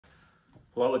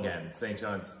Hello again, St.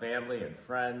 John's family and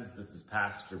friends. This is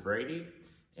Pastor Brady,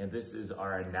 and this is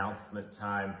our announcement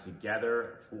time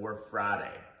together for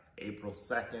Friday, April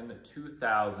 2nd,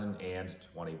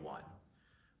 2021.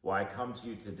 Well, I come to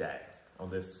you today on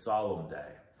this solemn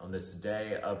day, on this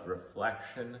day of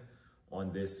reflection,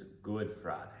 on this Good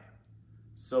Friday.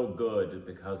 So good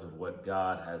because of what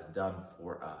God has done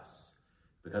for us,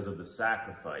 because of the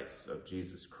sacrifice of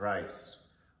Jesus Christ,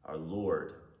 our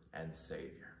Lord and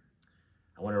Savior.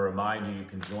 I want to remind you, you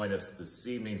can join us this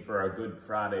evening for our Good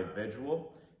Friday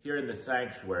Vigil here in the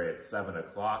sanctuary at 7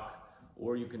 o'clock,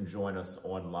 or you can join us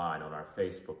online on our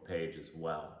Facebook page as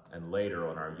well, and later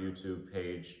on our YouTube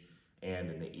page and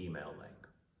in the email link.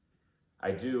 I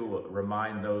do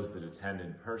remind those that attend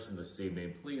in person this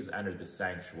evening, please enter the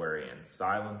sanctuary in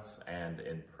silence and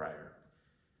in prayer.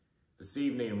 This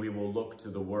evening we will look to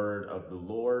the word of the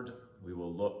Lord. We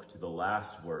will look to the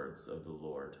last words of the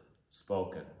Lord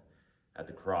spoken at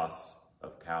the cross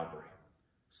of Calvary,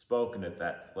 spoken at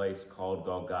that place called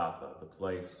Golgotha, the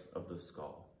place of the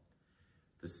skull.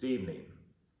 This evening,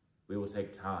 we will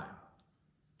take time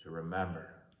to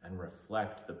remember and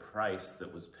reflect the price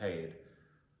that was paid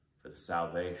for the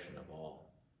salvation of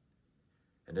all.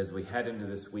 And as we head into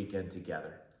this weekend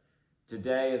together,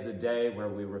 today is a day where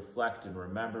we reflect and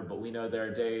remember, but we know there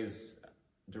are days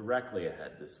directly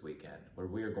ahead this weekend where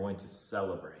we are going to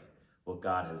celebrate what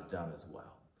God has done as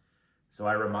well. So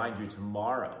I remind you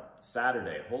tomorrow,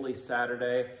 Saturday, Holy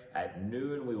Saturday at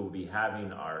noon, we will be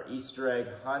having our Easter egg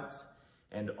hunt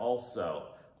and also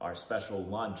our special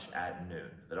lunch at noon.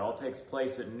 That all takes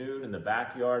place at noon in the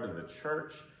backyard of the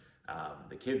church.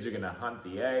 The kids are going to hunt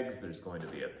the eggs. There's going to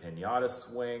be a piñata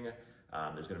swing.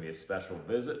 There's going to be a special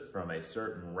visit from a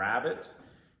certain rabbit.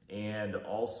 And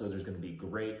also there's going to be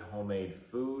great homemade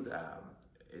food.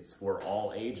 It's for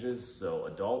all ages, so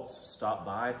adults, stop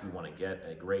by if you want to get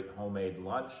a great homemade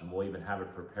lunch, and we'll even have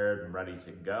it prepared and ready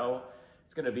to go.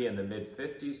 It's going to be in the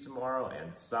mid-50s tomorrow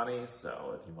and sunny,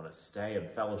 so if you want to stay and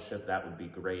fellowship, that would be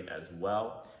great as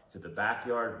well. It's at the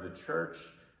backyard of the church.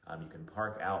 You can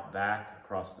park out back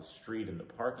across the street in the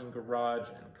parking garage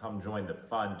and come join the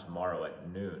fun tomorrow at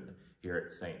noon here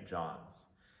at St. John's.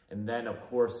 And then, of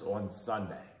course, on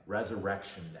Sunday,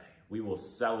 Resurrection Day, we will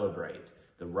celebrate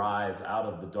the rise out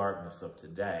of the darkness of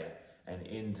today and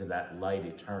into that light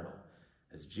eternal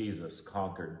as Jesus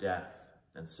conquered death.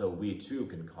 And so we too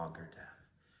can conquer death.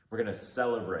 We're going to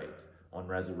celebrate on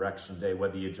Resurrection Day,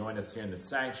 whether you join us here in the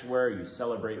sanctuary, you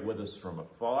celebrate with us from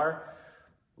afar.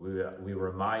 We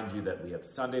remind you that we have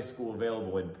Sunday school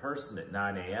available in person at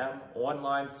 9 a.m.,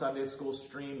 online Sunday school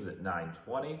streams at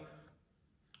 9:20.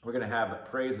 We're going to have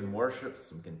praise and worship,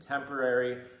 some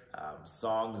contemporary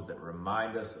songs that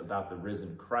remind us about the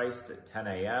risen Christ at 10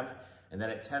 a.m. And then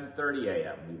at 10:30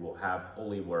 a.m., we will have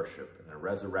holy worship and a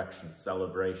resurrection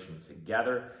celebration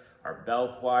together. Our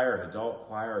bell choir and adult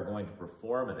choir are going to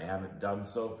perform, and they haven't done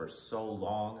so for so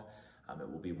long.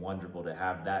 It will be wonderful to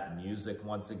have that music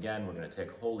once again. We're going to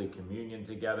take Holy Communion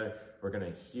together. We're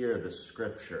going to hear the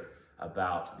scripture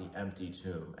about the empty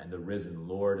tomb and the risen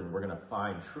Lord, and we're going to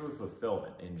find true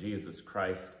fulfillment in Jesus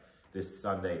Christ this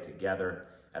Sunday together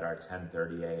at our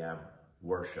 10:30 a.m.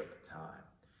 worship time.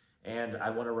 And I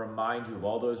want to remind you of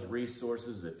all those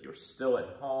resources. If you're still at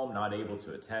home, not able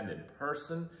to attend in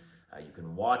person, you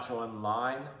can watch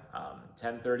online.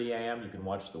 10:30 a.m. you can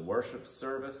watch the worship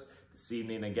service. This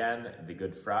evening again, the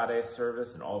Good Friday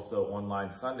service, and also online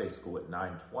Sunday school at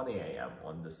 9:20 a.m.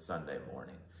 on this Sunday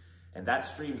morning. And that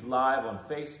streams live on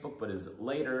Facebook, but is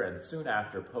later and soon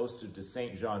after posted to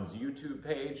St. John's YouTube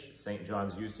page, St.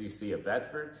 John's UCC of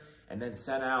Bedford, and then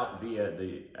sent out via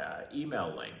the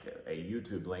email link. A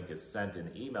YouTube link is sent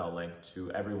an email link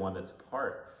to everyone that's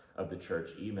part of the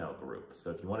church email group. So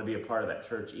if you want to be a part of that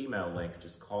church email link,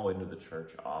 just call into the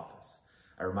church office.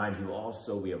 I remind you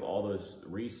also, we have all those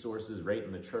resources right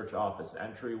in the church office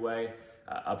entryway,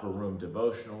 upper room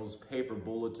devotionals, paper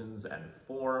bulletins, and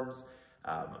forms.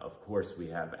 Of course, we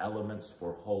have elements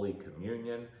for Holy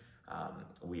Communion.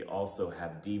 We also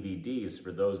have DVDs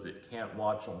for those that can't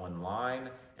watch online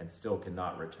and still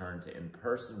cannot return to in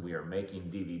person. We are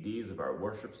making DVDs of our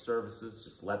worship services.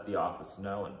 Just let the office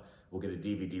know and we'll get a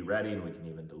DVD ready and we can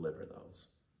even deliver those.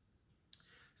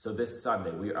 So this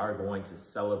Sunday, we are going to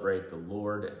celebrate the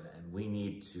Lord, and we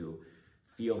need to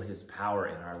feel his power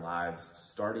in our lives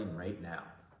starting right now.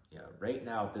 Right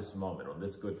now at this moment, on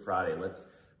this Good Friday, let's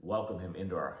welcome him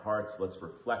into our hearts. Let's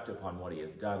reflect upon what he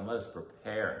has done. Let us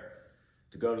prepare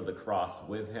to go to the cross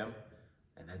with him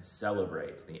and then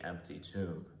celebrate the empty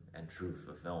tomb and true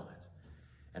fulfillment.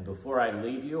 And before I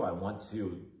leave you, I want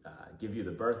to give you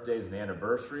the birthdays and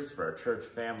anniversaries for our church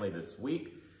family this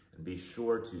week. And be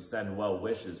sure to send well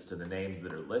wishes to the names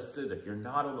that are listed. If you're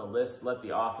not on the list, let the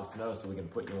office know so we can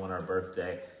put you on our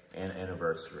birthday and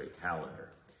anniversary calendar.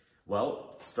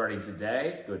 Well, starting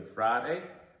today, Good Friday,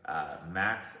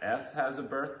 Max S. has a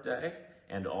birthday,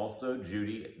 and also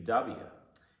Judy W.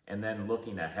 And then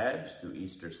looking ahead to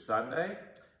Easter Sunday,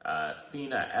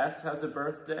 Thina S. has a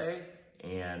birthday,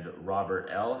 and Robert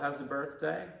L. has a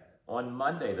birthday. On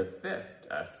Monday, the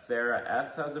 5th, Sarah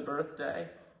S. has a birthday.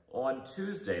 On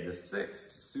Tuesday, the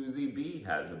 6th, Susie B.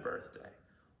 has a birthday.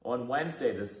 On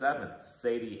Wednesday, the 7th,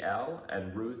 Sadie L.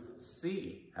 and Ruth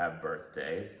C. have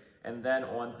birthdays. And then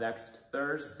on next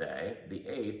Thursday, the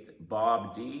 8th,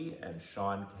 Bob D. and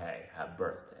Sean K. have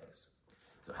birthdays.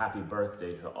 So happy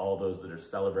birthday to all those that are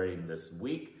celebrating this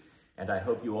week. And I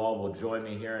hope you all will join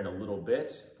me here in a little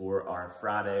bit for our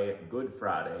Friday, Good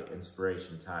Friday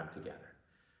inspiration time together.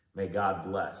 May God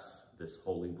bless this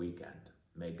holy weekend.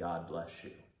 May God bless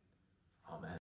you. Amen.